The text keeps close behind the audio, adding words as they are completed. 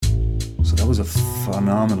That was a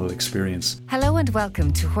phenomenal experience. Hello and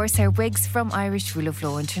welcome to Horsehair Wigs from Irish Rule of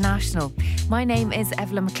Law International. My name is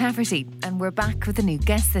Evelyn McClaverty and we're back with a new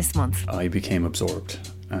guest this month. I became absorbed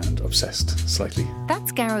and obsessed slightly.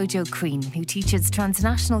 That's Gearóid Ó Cuinn, who teaches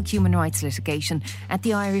transnational human rights litigation at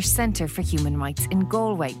the Irish Centre for Human Rights in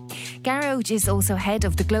Galway. Gearóid is also head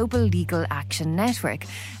of the Global Legal Action Network,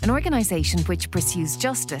 an organisation which pursues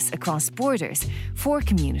justice across borders for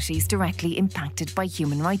communities directly impacted by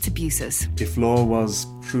human rights abuses. If law was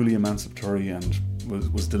truly emancipatory and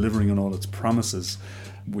was delivering on all its promises,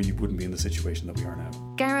 we wouldn't be in the situation that we are now.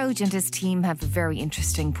 Gearóid and his team have a very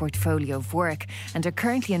interesting portfolio of work and are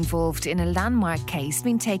currently involved in a landmark case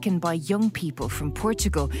being taken by young people from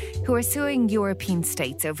Portugal who are suing European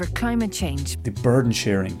states over climate change. The burden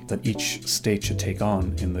sharing that each state should take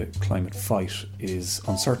on in the climate fight is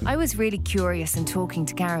uncertain. I was really curious in talking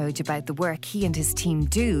to Gearóid about the work he and his team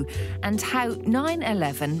do and how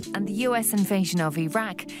 9/11 and the US invasion of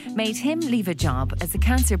Iraq made him leave a job as a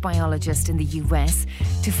cancer biologist in the US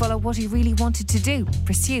to follow what he really wanted to do,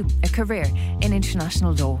 pursue a career in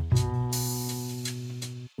international law.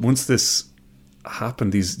 Once this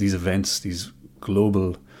happened, these events, these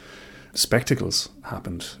global spectacles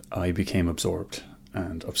happened, I became absorbed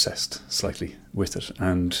and obsessed slightly with it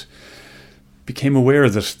and became aware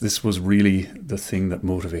that this was really the thing that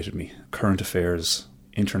motivated me. Current affairs,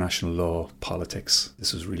 international law, politics.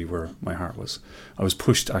 This was really where my heart was. I was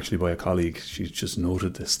pushed actually by a colleague. She just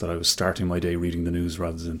noted this, that I was starting my day reading the news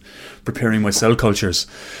rather than preparing my cell cultures.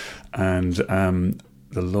 And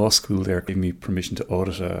the law school there gave me permission to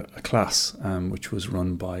audit a class, which was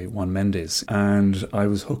run by Juan Mendes. And I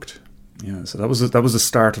was hooked. Yeah, so that was the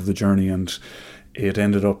start of the journey, and it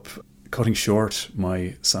ended up cutting short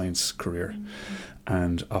my science career.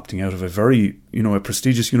 And opting out of a very, a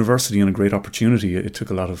prestigious university and a great opportunity. It took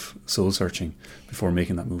a lot of soul searching before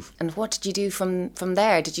making that move. And what did you do from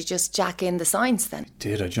there? Did you just jack in the science then?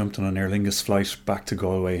 I jumped on an Aer Lingus flight back to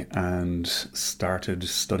Galway and started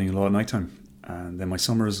studying law at night time. And then my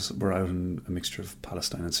summers were out in a mixture of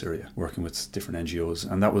Palestine and Syria, working with different NGOs.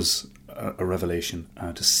 And that was a revelation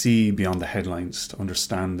to see beyond the headlines, to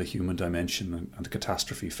understand the human dimension and the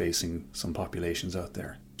catastrophe facing some populations out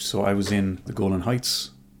there. So I was in the Golan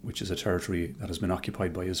Heights, which is a territory that has been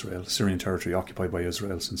occupied by Israel, Syrian territory occupied by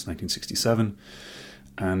Israel since 1967.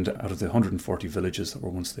 And out of the 140 villages that were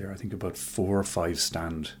once there, I think about 4 or 5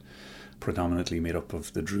 stand, predominantly made up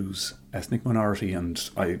of the Druze ethnic minority. And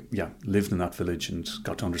I lived in that village and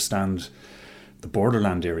got to understand the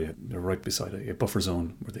borderland area. They're right beside a buffer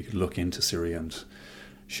zone where they could look into Syria and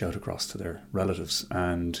shout across to their relatives.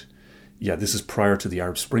 And this is prior to the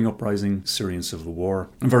Arab Spring uprising, Syrian civil war,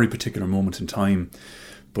 a very particular moment in time,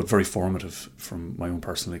 but very formative from my own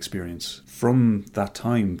personal experience. From that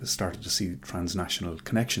time, I started to see transnational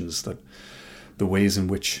connections, that the ways in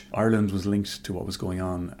which Ireland was linked to what was going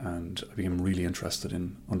on, and I became really interested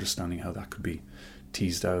in understanding how that could be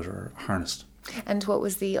teased out or harnessed. And what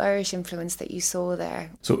was the Irish influence that you saw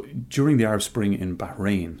there? So during the Arab Spring in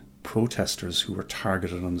Bahrain, protesters who were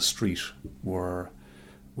targeted on the street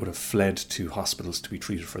would have fled to hospitals to be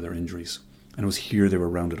treated for their injuries. And it was here they were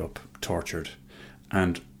rounded up, tortured.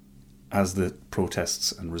 And as the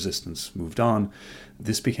protests and resistance moved on,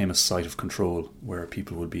 this became a site of control where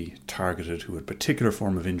people would be targeted who had a particular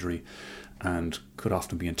form of injury and could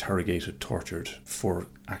often be interrogated, tortured for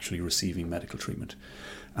actually receiving medical treatment.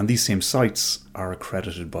 And these same sites are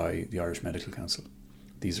accredited by the Irish Medical Council.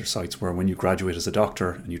 These are sites where when you graduate as a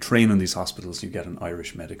doctor and you train in these hospitals, you get an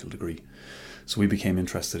Irish medical degree. So we became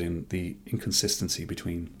interested in the inconsistency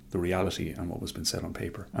between the reality and what was being said on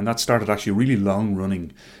paper. And that started actually a really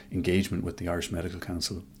long-running engagement with the Irish Medical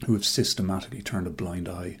Council, who have systematically turned a blind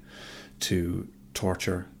eye to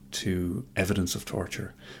torture, to evidence of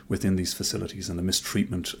torture within these facilities and the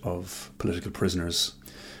mistreatment of political prisoners.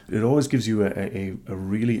 It always gives you a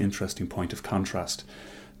really interesting point of contrast.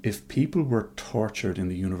 If people were tortured in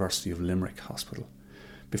the University of Limerick Hospital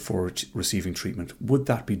before receiving treatment, would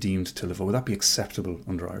that be deemed to live? Would that be acceptable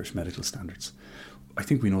under Irish medical standards? I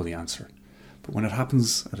think we know the answer. But when it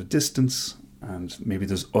happens at a distance, and maybe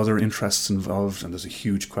there's other interests involved, and there's a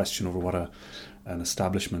huge question over what an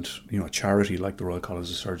establishment, a charity like the Royal College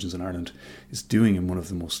of Surgeons in Ireland is doing in one of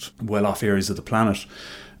the most well-off areas of the planet.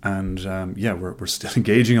 And we're still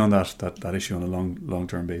engaging on that issue on a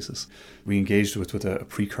long-term basis. We engaged with a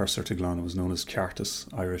precursor to GLAN. It was known as CARTAS,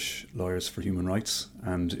 Irish Lawyers for Human Rights.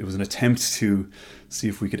 And it was an attempt to see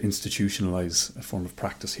if we could institutionalise a form of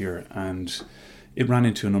practice here. And it ran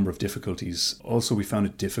into a number of difficulties. Also, we found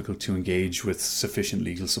it difficult to engage with sufficient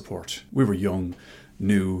legal support. We were young,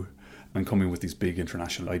 new, and coming with these big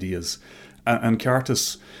international ideas. And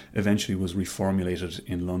Cartas eventually was reformulated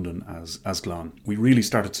in London as Glán. We really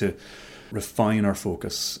started to refine our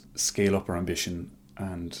focus, scale up our ambition,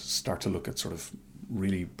 and start to look at sort of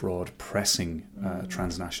really broad, pressing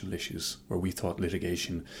transnational issues where we thought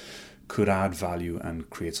litigation could add value and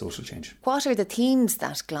create social change. What are the themes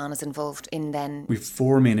that Glán is involved in then? We have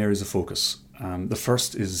 4 main areas of focus. The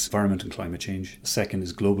first is environment and climate change. The second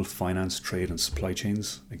is global finance, trade and supply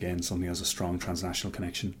chains. Again, something that has a strong transnational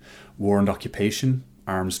connection. War and occupation,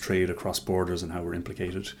 arms trade across borders and how we're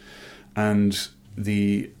implicated. And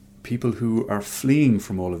the people who are fleeing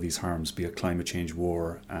from all of these harms, be it climate change,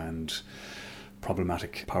 war and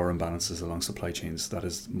problematic power imbalances along supply chains, that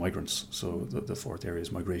is migrants. So the fourth area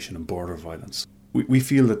is migration and border violence. We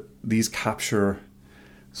feel that these capture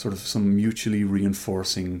sort of some mutually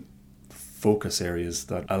reinforcing focus areas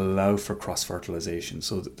that allow for cross-fertilization,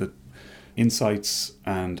 so that the insights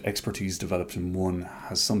and expertise developed in one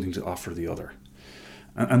has something to offer the other.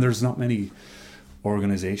 And there's not many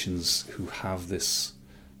organisations who have this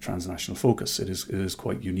transnational focus. It is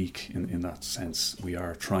quite unique in that sense. We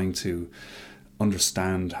are trying to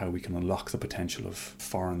understand how we can unlock the potential of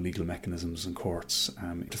foreign legal mechanisms and courts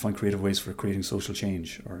to find creative ways for creating social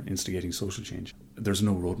change or instigating social change. There's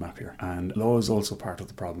no roadmap here, and law is also part of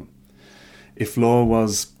the problem. If law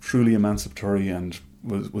was truly emancipatory and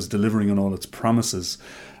was delivering on all its promises,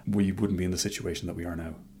 we wouldn't be in the situation that we are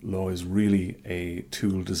now. Law is really a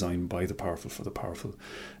tool designed by the powerful for the powerful,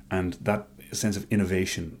 and that sense of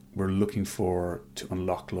innovation we're looking for to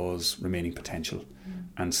unlock law's remaining potential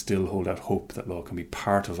and still hold out hope that law can be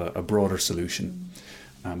part of a broader solution.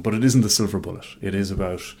 But it isn't the silver bullet. It is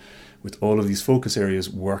about, with all of these focus areas,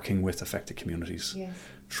 working with affected communities,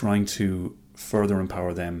 trying to further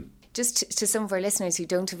empower them. Just to some of our listeners who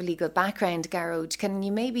don't have a legal background, Gearóid, can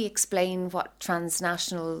you maybe explain what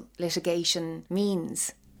transnational litigation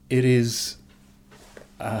means? It is...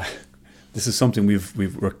 this is something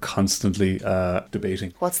we're constantly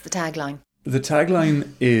debating. What's the tagline? The tagline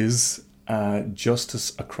is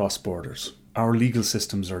justice across borders. Our legal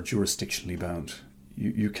systems are jurisdictionally bound.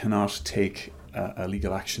 You cannot take a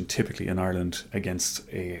legal action, typically in Ireland, against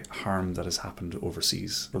a harm that has happened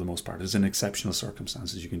overseas, for the most part. It's in exceptional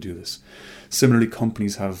circumstances you can do this. Similarly,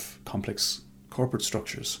 companies have complex corporate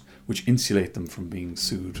structures which insulate them from being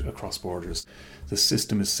sued across borders. The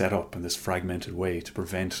system is set up in this fragmented way to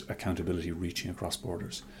prevent accountability reaching across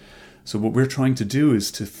borders. So what we're trying to do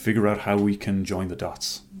is to figure out how we can join the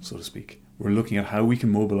dots, so to speak. We're looking at how we can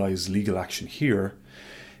mobilise legal action here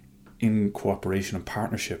in cooperation and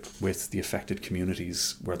partnership with the affected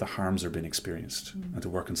communities where the harms are being experienced, and to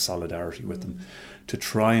work in solidarity with them to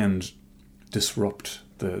try and disrupt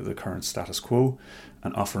the current status quo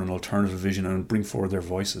and offer an alternative vision and bring forward their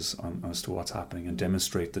voices as to what's happening and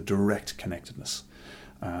demonstrate the direct connectedness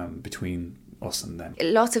between us and them.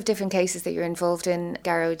 Lots of different cases that you're involved in,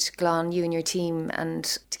 Gearóid, Glán, you and your team, and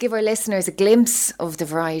to give our listeners a glimpse of the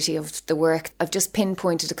variety of the work, I've just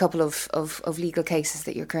pinpointed a couple of legal cases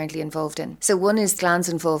that you're currently involved in. So one is Glán's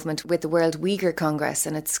involvement with the World Uyghur Congress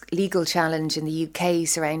and its legal challenge in the UK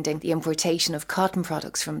surrounding the importation of cotton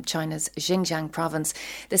products from China's Xinjiang province.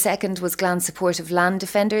 The second was Glán's support of land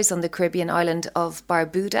defenders on the Caribbean island of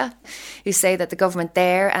Barbuda, who say that the government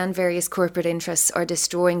there and various corporate interests are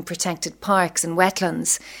destroying protected parks and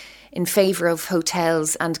wetlands in favour of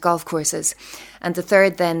hotels and golf courses. And the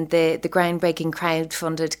third then, the groundbreaking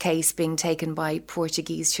crowd-funded case being taken by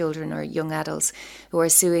Portuguese children or young adults who are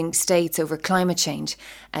suing states over climate change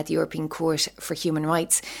at the European Court for Human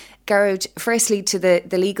Rights. Gearóid, firstly to the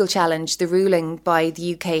legal challenge, the ruling by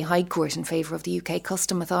the UK High Court in favour of the UK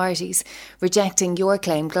custom authorities, rejecting your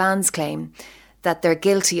claim, Glán's claim, that they're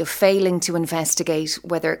guilty of failing to investigate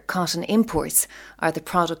whether cotton imports are the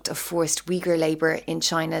product of forced Uyghur labour in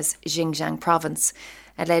China's Xinjiang province,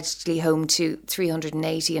 allegedly home to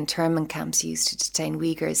 380 internment camps used to detain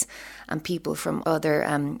Uyghurs and people from other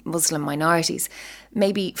Muslim minorities.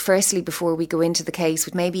 Maybe firstly, before we go into the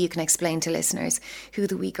case, maybe you can explain to listeners who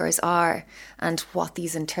the Uyghurs are and what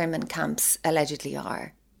these internment camps allegedly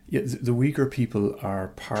are. Yeah, the Uyghur people are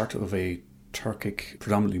part of a Turkic,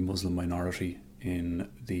 predominantly Muslim minority in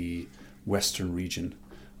the western region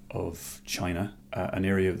of China, an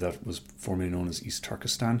area that was formerly known as East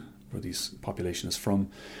Turkestan, where this population is from,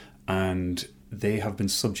 and they have been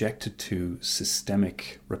subjected to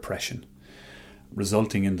systemic repression,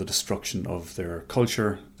 resulting in the destruction of their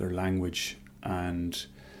culture, their language, and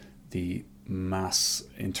the mass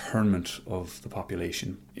internment of the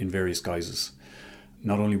population in various guises.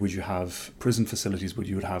 Not only would you have prison facilities, but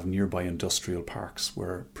you would have nearby industrial parks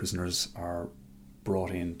where prisoners are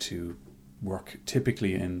brought in to work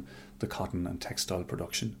typically in the cotton and textile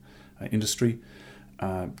production industry.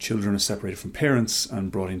 Children are separated from parents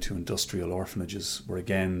and brought into industrial orphanages, where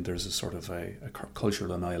again there's a sort of a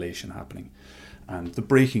cultural annihilation happening, and the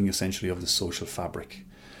breaking essentially of the social fabric.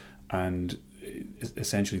 And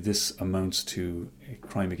essentially this amounts to a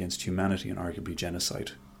crime against humanity and arguably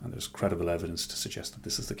genocide. And there's credible evidence to suggest that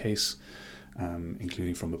this is the case,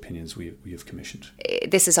 including from opinions we have commissioned.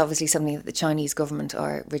 This is obviously something that the Chinese government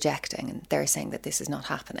are rejecting, and they're saying that this is not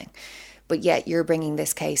happening. But yet you're bringing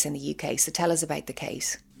this case in the UK. So tell us about the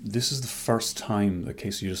case. This is the first time the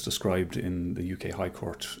case you just described in the UK High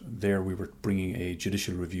Court. There we were bringing a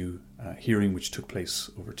judicial review hearing which took place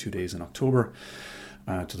over 2 days in October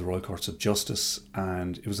to the Royal Courts of Justice,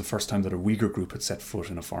 and it was the first time that a Uyghur group had set foot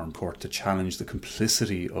in a foreign court to challenge the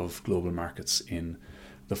complicity of global markets in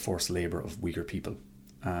the forced labour of Uyghur people.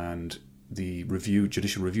 And the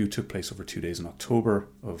judicial review took place over 2 days in October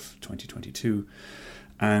of 2022,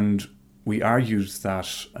 and we argued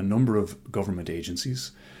that a number of government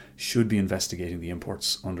agencies should be investigating the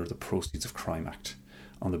imports under the Proceeds of Crime Act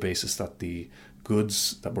on the basis that the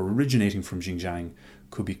goods that were originating from Xinjiang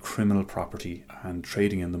could be criminal property and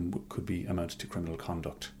trading in them could be amounted to criminal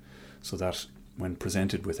conduct. So that when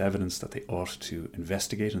presented with evidence that they ought to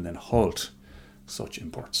investigate and then halt such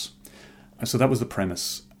imports. And so that was the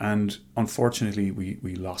premise. And unfortunately,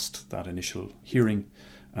 we lost that initial hearing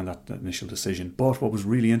and that initial decision. But what was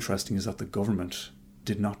really interesting is that the government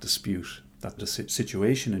did not dispute that the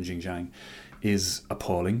situation in Xinjiang is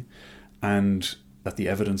appalling and that the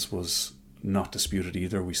evidence was not disputed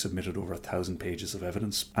either. We submitted over 1,000 pages of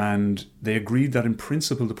evidence, and they agreed that in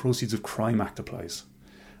principle the Proceeds of Crime Act applies,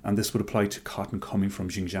 and this would apply to cotton coming from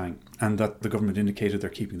Xinjiang, and that the government indicated they're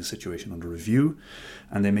keeping the situation under review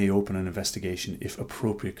and they may open an investigation if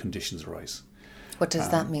appropriate conditions arise. What does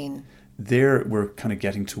that mean? There we're kind of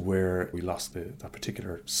getting to where we lost that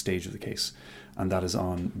particular stage of the case, and that is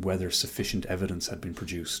on whether sufficient evidence had been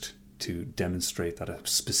produced to demonstrate that a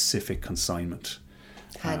specific consignment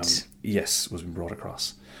was been brought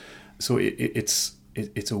across. So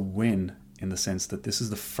it's a win in the sense that this is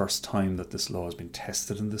the first time that this law has been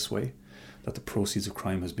tested in this way, that the proceeds of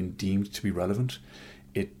crime has been deemed to be relevant.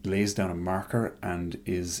 It lays down a marker and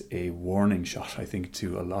is a warning shot, I think,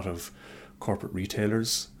 to a lot of corporate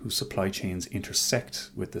retailers whose supply chains intersect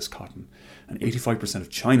with this cotton. And 85% of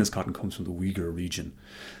China's cotton comes from the Uyghur region.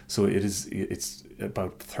 So it's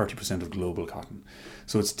about 30% of global cotton.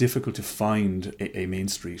 So it's difficult to find a main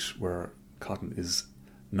street where cotton is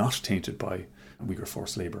not tainted by Uyghur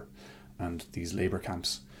forced labour and these labour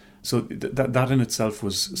camps. So that in itself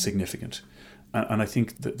was significant. And I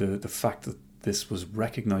think that the fact that this was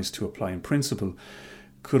recognised to apply in principle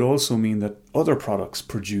could also mean that other products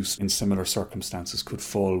produced in similar circumstances could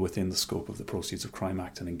fall within the scope of the Proceeds of Crime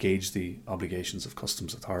Act and engage the obligations of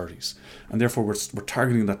customs authorities. And therefore we're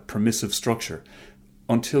targeting that permissive structure.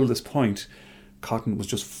 Until this point, cotton was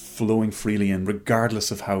just flowing freely in,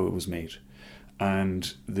 regardless of how it was made.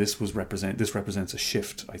 And this represents a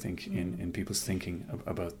shift, I think, in people's thinking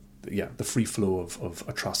about the free flow of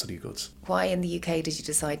atrocity goods. Why in the UK did you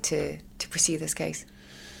decide to pursue this case?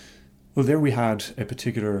 Well, there we had a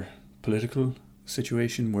particular political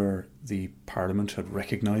situation where the Parliament had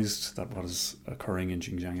recognised that what is occurring in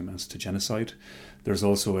Xinjiang amounts to genocide. There's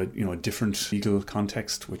also a different legal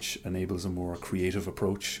context which enables a more creative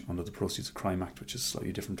approach under the Proceeds of Crime Act, which is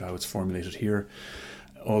slightly different to how it's formulated here.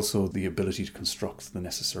 Also, the ability to construct the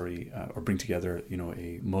necessary or bring together,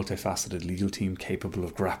 a multifaceted legal team capable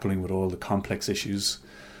of grappling with all the complex issues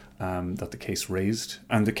that the case raised.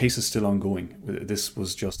 And the case is still ongoing. This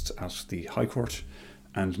was just at the High Court,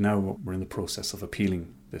 and now we're in the process of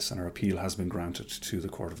appealing this, and our appeal has been granted to the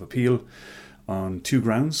Court of Appeal on 2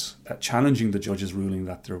 grounds, challenging the judge's ruling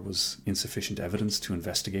that there was insufficient evidence to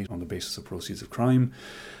investigate on the basis of proceeds of crime,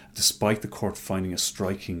 despite the court finding a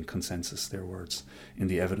striking consensus, their words, in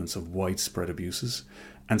the evidence of widespread abuses.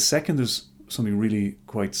 And second, there's something really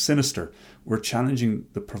quite sinister. We're challenging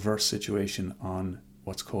the perverse situation on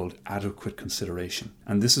what's called adequate consideration.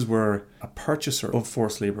 And this is where a purchaser of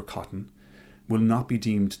forced labour cotton will not be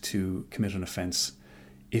deemed to commit an offence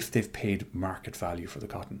if they've paid market value for the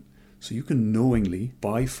cotton. So you can knowingly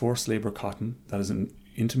buy forced labour cotton that is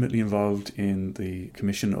intimately involved in the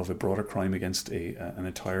commission of a broader crime against an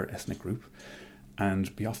entire ethnic group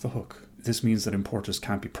and be off the hook. This means that importers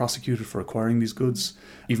can't be prosecuted for acquiring these goods,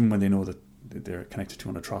 even when they know that they're connected to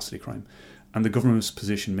an atrocity crime. And the government's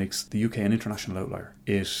position makes the UK an international outlier.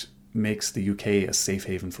 It makes the UK a safe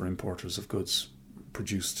haven for importers of goods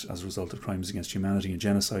produced as a result of crimes against humanity and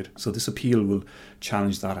genocide. So this appeal will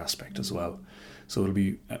challenge that aspect as well. So it'll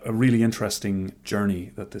be a really interesting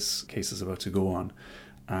journey that this case is about to go on.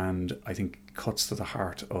 and I think cuts to the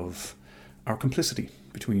heart of our complicity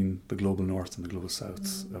between the global north and the global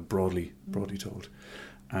south, broadly told.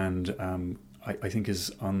 And I think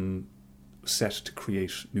is set to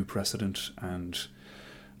create new precedent and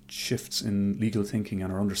shifts in legal thinking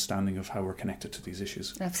and our understanding of how we're connected to these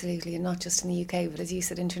issues. Absolutely, and not just in the UK, but as you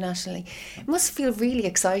said, internationally. It must feel really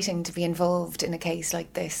exciting to be involved in a case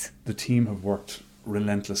like this. The team have worked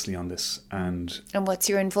relentlessly on this. And what's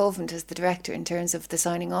your involvement as the director in terms of the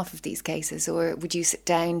signing off of these cases? Or would you sit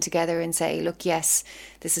down together and say, look, yes,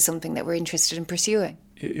 this is something that we're interested in pursuing?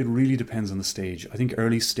 It really depends on the stage. I think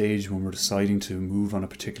early stage, when we're deciding to move on a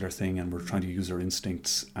particular thing and we're trying to use our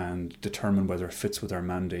instincts and determine whether it fits with our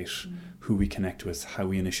mandate, who we connect with, how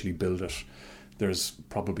we initially build it, there's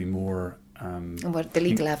probably more... and what the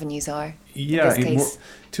legal avenues are. Yeah,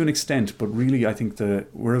 to an extent. But really, I think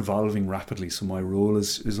we're evolving rapidly. So my role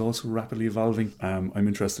is also rapidly evolving. I'm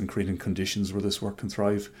interested in creating conditions where this work can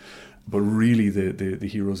thrive. But really, the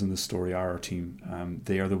heroes in this story are our team.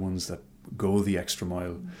 They are the ones that go the extra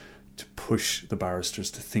mile to push the barristers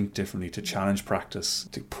to think differently, to challenge practice,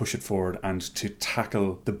 to push it forward and to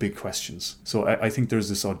tackle the big questions. So I think there's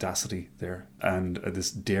this audacity there and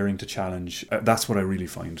this daring to challenge. That's what I really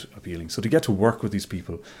find appealing. So to get to work with these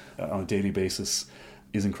people on a daily basis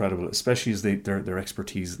is incredible, especially as their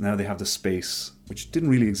expertise. Now they have the space, which didn't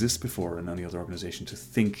really exist before in any other organisation, to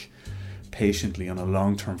think patiently on a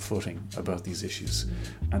long-term footing about these issues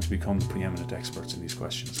and to become the preeminent experts in these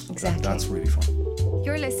questions. Exactly. That's really fun.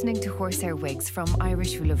 You're listening to Horsehair Wigs from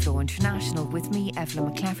Irish Rule of Law International with me,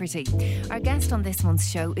 Evelyn McClafferty. Our guest on this month's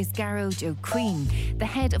show is Gearóid Ó Cuinn, the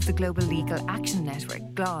head of the Global Legal Action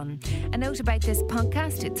Network, GLAN. A note about this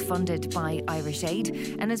podcast: it's funded by Irish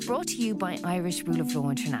Aid and is brought to you by Irish Rule of Law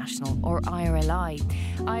International, or IRLI.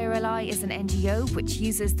 IRLI is an NGO which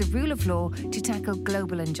uses the rule of law to tackle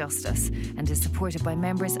global injustice and is supported by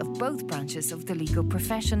members of both branches of the legal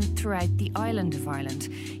profession throughout the island of Ireland.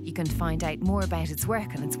 You can find out more about its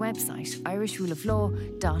work on its website,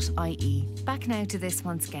 irishruleoflaw.ie. Back now to this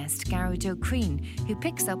month's guest, Gearóid Ó Cuinn, who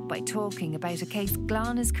picks up by talking about a case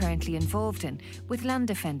GLAN is currently involved in with land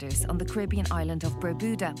defenders on the Caribbean island of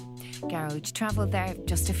Barbuda. Gearóid travelled there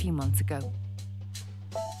just a few months ago.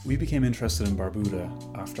 We became interested in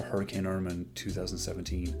Barbuda after Hurricane Irma in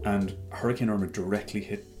 2017, and Hurricane Irma directly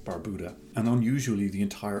hit Barbuda, and unusually the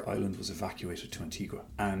entire island was evacuated to Antigua,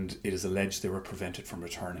 and it is alleged they were prevented from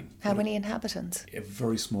returning. How many inhabitants? A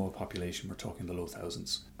very small population, we're talking the low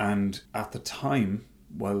thousands. And at the time,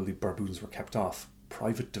 while the Barbudans were kept off,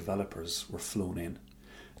 private developers were flown in,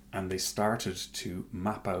 and they started to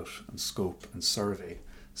map out and scope and survey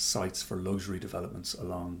sites for luxury developments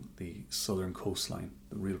along the southern coastline,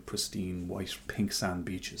 the real pristine white pink sand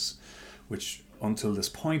beaches, which until this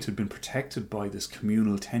point had been protected by this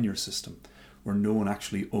communal tenure system where no one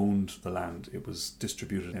actually owned the land. It was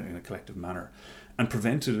distributed in a collective manner and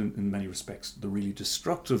prevented in many respects the really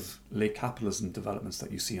destructive late capitalism developments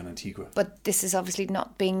that you see on Antigua. But this is obviously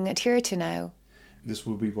not being adhered to now. This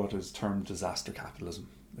will be what is termed disaster capitalism,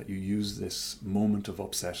 that you use this moment of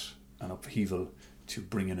upset and upheaval to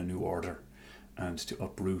bring in a new order and to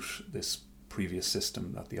uproot this previous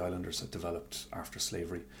system that the islanders had developed after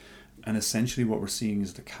slavery. And essentially what we're seeing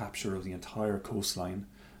is the capture of the entire coastline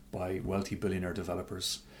by wealthy billionaire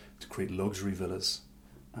developers to create luxury villas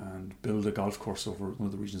and build a golf course over one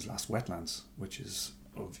of the region's last wetlands, which is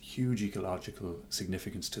of huge ecological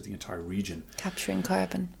significance to the entire region. Capturing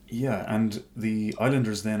carbon. Yeah, and the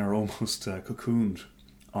islanders then are almost cocooned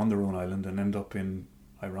on their own island and end up in,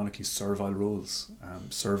 ironically, servile roles,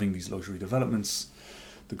 serving these luxury developments,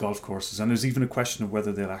 the golf courses, and there's even a question of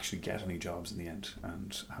whether they'll actually get any jobs in the end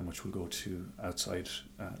and how much will go to outside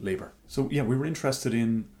labour. So yeah, we were interested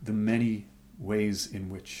in the many ways in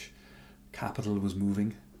which capital was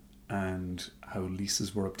moving and how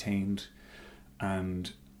leases were obtained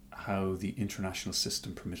and how the international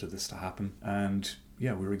system permitted this to happen. And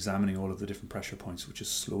yeah, we were examining all of the different pressure points, which is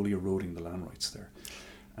slowly eroding the land rights there,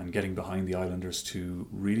 and getting behind the islanders to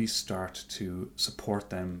really start to support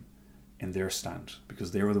them in their stand,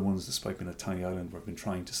 because they were the ones, despite being a tiny island, who have been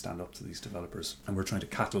trying to stand up to these developers, and we're trying to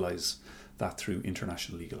catalyse that through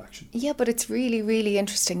international legal action. Yeah, but it's really, really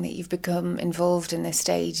interesting that you've become involved in this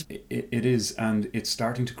stage. It is, and it's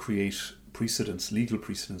starting to create precedents, legal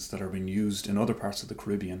precedents, that are being used in other parts of the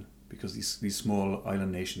Caribbean, because these small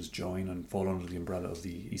island nations join and fall under the umbrella of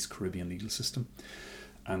the East Caribbean legal system.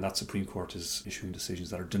 And that Supreme Court is issuing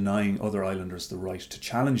decisions that are denying other islanders the right to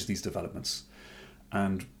challenge these developments.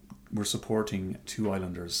 And we're supporting two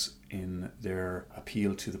islanders in their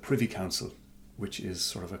appeal to the Privy Council, which is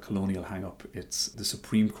sort of a colonial hang-up. It's the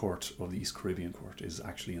Supreme Court of the East Caribbean Court is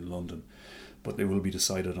actually in London, but they will be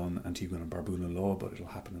decided on Antigua and Barbuda law, but it'll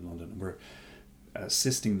happen in London. And we're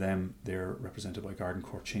assisting them. They're represented by Garden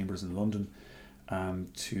Court Chambers in London,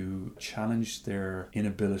 to challenge their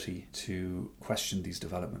inability to question these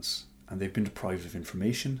developments. And they've been deprived of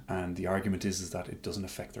information, and the argument is that it doesn't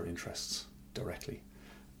affect their interests directly.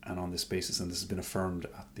 And on this basis, and this has been affirmed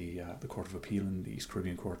at the Court of Appeal in the East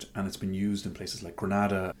Caribbean Court, and it's been used in places like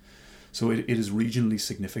Grenada. So it is regionally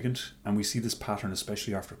significant, and we see this pattern,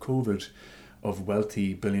 especially after COVID, of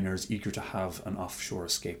wealthy billionaires eager to have an offshore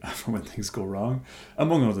escape for when things go wrong.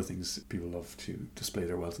 Among other things, people love to display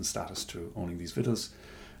their wealth and status through owning these villas.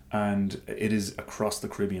 And it is across the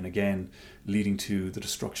Caribbean again, leading to the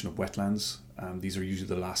destruction of wetlands. These are usually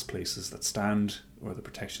the last places that stand where the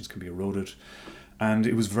protections can be eroded. And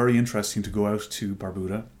it was very interesting to go out to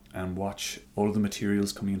Barbuda and watch all of the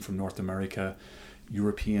materials coming in from North America,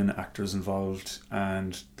 European actors involved,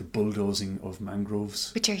 and the bulldozing of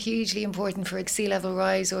mangroves. Which are hugely important for sea level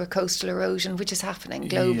rise or coastal erosion, which is happening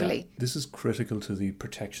globally. Yeah, this is critical to the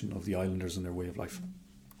protection of the islanders and their way of life.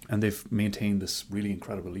 And they've maintained this really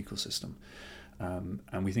incredible ecosystem.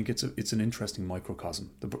 And we think it's an interesting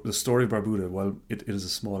microcosm. The story of Barbuda, while it is a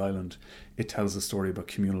small island, it tells the story about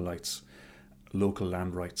communal rights, local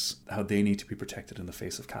land rights, how they need to be protected in the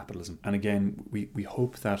face of capitalism. And again, we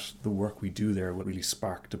hope that the work we do there will really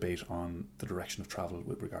spark debate on the direction of travel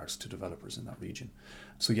with regards to developers in that region.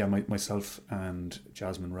 So yeah, myself and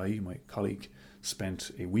Jasmine Rai, my colleague, spent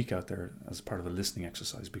a week out there as part of a listening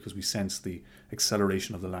exercise because we sense the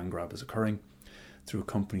acceleration of the land grab is occurring through a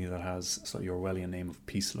company that has a slightly Orwellian name of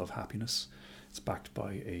Peace, Love, Happiness. It's backed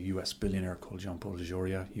by a US billionaire called Jean-Paul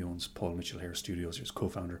DeJoria. He owns Paul Mitchell Hair Studios, he's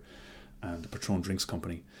co-founder, and the Patron Drinks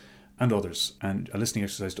Company, and others. And a listening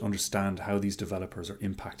exercise to understand how these developers are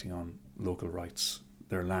impacting on local rights,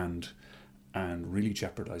 their land, and really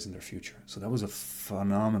jeopardizing their future. So that was a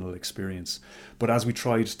phenomenal experience. But as we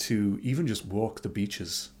tried to even just walk the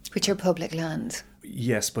beaches, which are public land.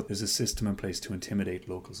 Yes, but there's a system in place to intimidate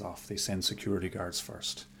locals off. They send security guards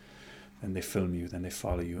first, then they film you, then they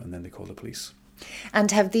follow you, and then they call the police.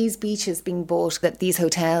 And have these beaches been bought, that these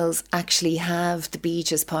hotels actually have the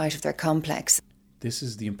beach as part of their complex? This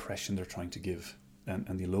is the impression they're trying to give.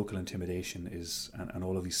 And the local intimidation is, and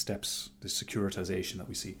all of these steps, the securitization that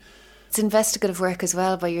we see. It's investigative work as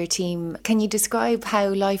well by your team. Can you describe how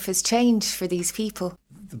life has changed for these people?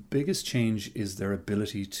 The biggest change is their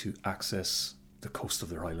ability to access the coast of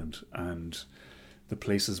their island and the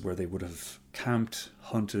places where they would have camped,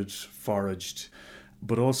 hunted, foraged,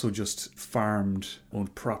 but also just farmed,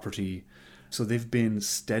 owned property. So they've been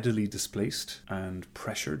steadily displaced and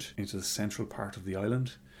pressured into the central part of the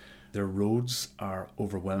island. Their roads are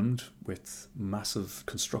overwhelmed with massive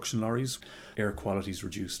construction lorries. Air quality is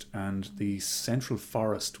reduced, and the central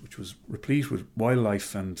forest, which was replete with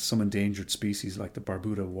wildlife and some endangered species like the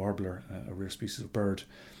Barbuda warbler, a rare species of bird,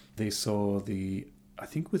 they saw I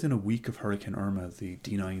think within a week of Hurricane Irma, the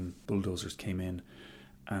D9 bulldozers came in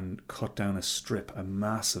and cut down a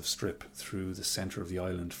massive strip through the centre of the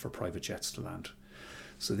island for private jets to land.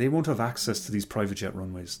 So they won't have access to these private jet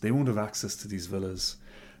runways. They won't have access to these villas.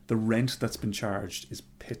 The rent that's been charged is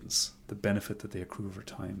pittance. The benefit that they accrue over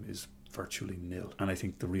time is virtually nil. And I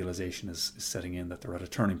think the realisation is setting in that they're at a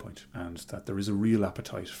turning point and that there is a real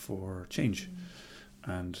appetite for change.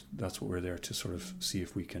 And that's what we're there to sort of see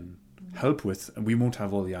if we can help with. And we won't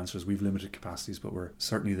have all the answers. We've limited capacities, but we're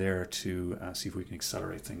certainly there to see if we can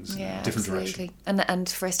accelerate things in a different direction. And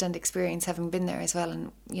first-hand experience, having been there as well,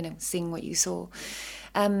 and seeing what you saw.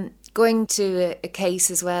 Going to a case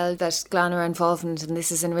as well that Glan are involved in, and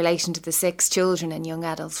this is in relation to the 6 children and young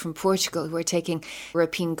adults from Portugal who are taking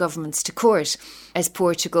European governments to court as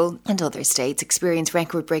Portugal and other states experience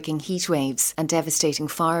record-breaking heat waves and devastating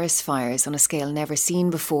forest fires on a scale never seen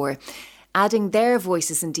before, adding their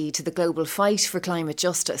voices indeed to the global fight for climate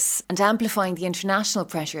justice and amplifying the international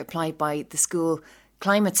pressure applied by the school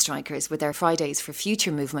climate strikers with their Fridays for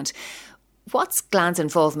Future movement. What's Glan's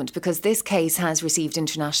involvement? Because this case has received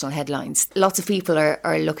international headlines. Lots of people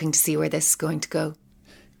are looking to see where this is going to go.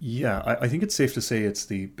 Yeah, I think it's safe to say it's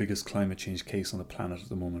the biggest climate change case on the planet at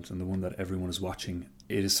the moment, and the one that everyone is watching.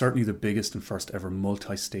 It is certainly the biggest and first ever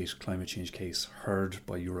multi-state climate change case heard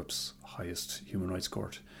by Europe's highest human rights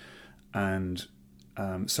court, and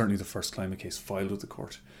certainly the first climate case filed with the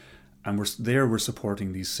court. And we're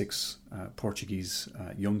supporting these 6 Portuguese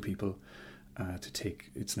young people to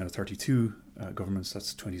take, it's now 32 governments,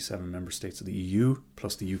 that's 27 member states of the EU,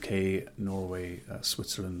 plus the UK, Norway,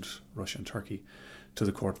 Switzerland, Russia and Turkey, to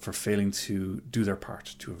the court for failing to do their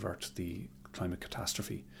part to avert the climate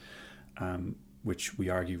catastrophe. which we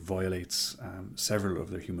argue violates several of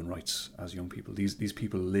their human rights as young people. These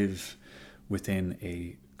people live within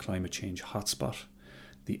a climate change hotspot.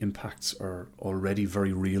 The impacts are already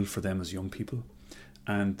very real for them as young people,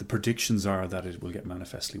 and the predictions are that it will get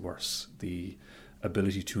manifestly worse. The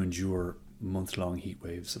ability to endure month-long heat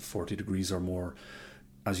waves of 40 degrees or more,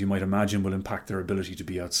 as you might imagine, will impact their ability to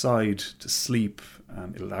be outside, to sleep.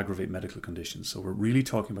 It'll aggravate medical conditions. So we're really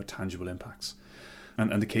talking about tangible impacts.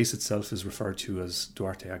 And the case itself is referred to as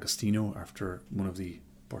Duarte Agostinho, after one of the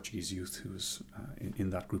Portuguese youth who was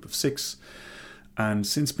in that group of 6. And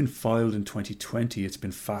since been filed in 2020, it's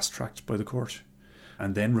been fast-tracked by the court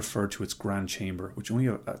and then referred to its Grand Chamber, which only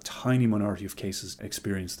a tiny minority of cases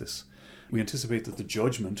experience this. We anticipate that the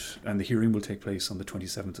judgment and the hearing will take place on the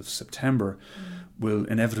 27th of September, will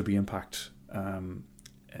inevitably impact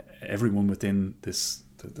everyone within the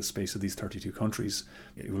space of these 32 countries.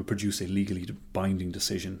 It will produce a legally binding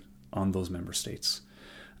decision on those member states,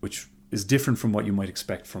 which is different from what you might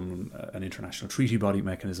expect from an international treaty body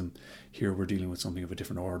mechanism. Here we're dealing with something of a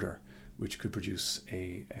different order, which could produce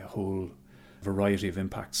a whole variety of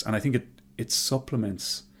impacts. And I think it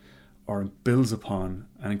supplements or builds upon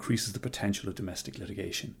and increases the potential of domestic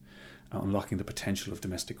litigation, unlocking the potential of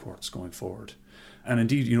domestic courts going forward. And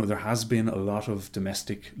indeed, there has been a lot of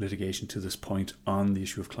domestic litigation to this point on the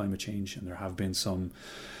issue of climate change, and there have been some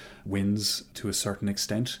wins to a certain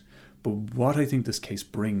extent. But what I think this case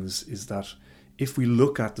brings is that if we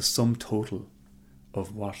look at the sum total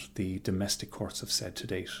of what the domestic courts have said to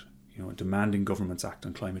date, demanding governments act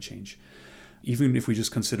on climate change, even if we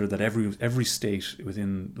just consider that every state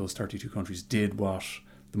within those 32 countries did what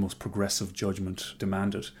the most progressive judgment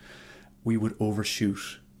demanded, we would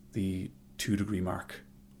overshoot the 2-degree mark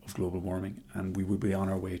of global warming, and we would be on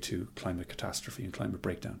our way to climate catastrophe and climate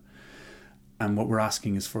breakdown. And what we're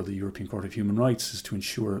asking is for the European Court of Human Rights is to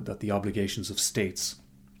ensure that the obligations of states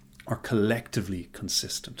are collectively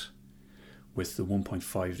consistent with the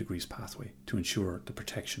 1.5 degrees pathway, to ensure the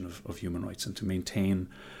protection of human rights and to maintain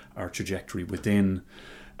our trajectory within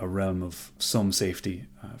a realm of some safety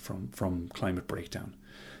from climate breakdown.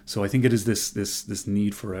 So I think it is this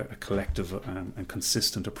need for a collective and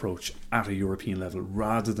consistent approach at a European level,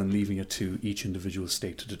 rather than leaving it to each individual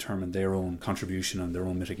state to determine their own contribution and their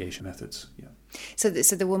own mitigation methods. Yeah. So the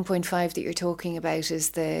 1.5 that you're talking about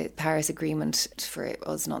is the Paris Agreement for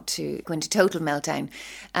us not to go into total meltdown.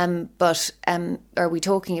 But are we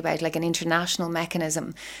talking about like an international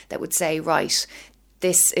mechanism that would say, right,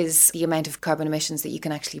 this is the amount of carbon emissions that you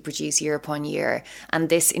can actually produce year upon year, and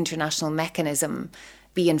this international mechanism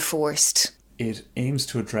be enforced? It aims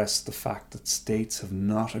to address the fact that states have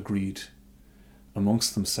not agreed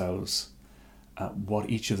amongst themselves what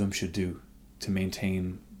each of them should do to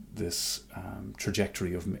maintain this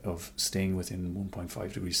trajectory of staying within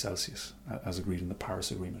 1.5 degrees Celsius as agreed in the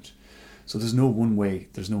Paris Agreement. So there's no one way,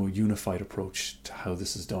 there's no unified approach to how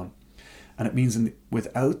this is done. And it means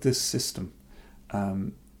without this system,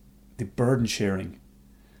 the burden sharing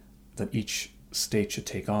that each state should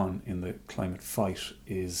take on in the climate fight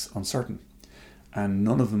is uncertain, and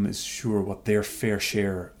none of them is sure what their fair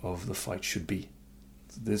share of the fight should be.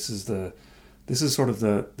 This is sort of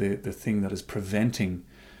the thing that is preventing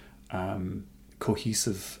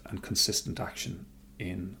cohesive and consistent action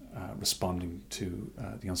in responding to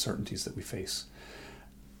the uncertainties that we face.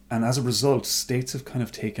 And as a result, states have kind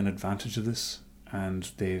of taken advantage of this,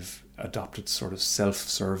 and they've adopted sort of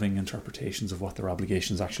self-serving interpretations of what their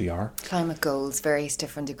obligations actually are. Climate goals, various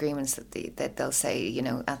different agreements that they'll say,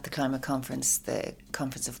 at the climate conference, the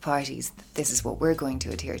Conference of Parties, this is what we're going to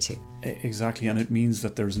adhere to. Exactly, and it means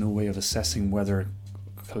that there's no way of assessing whether,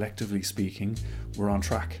 collectively speaking, we're on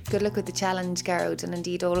track. Good luck with the challenge, Gearóid, and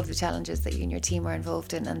indeed all of the challenges that you and your team are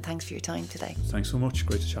involved in, and thanks for your time today. Thanks so much,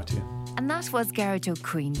 great to chat to you. And that was Gearóid Ó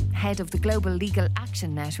Cuinn, head of the Global Legal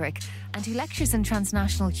Action Network, and who lectures in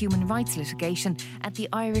transnational human rights litigation at the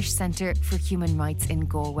Irish Centre for Human Rights in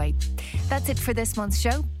Galway. That's it for this month's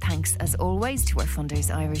show. Thanks as always to our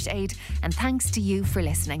funders Irish Aid, and thanks to you for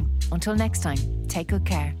listening. Until next time, take good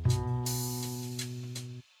care.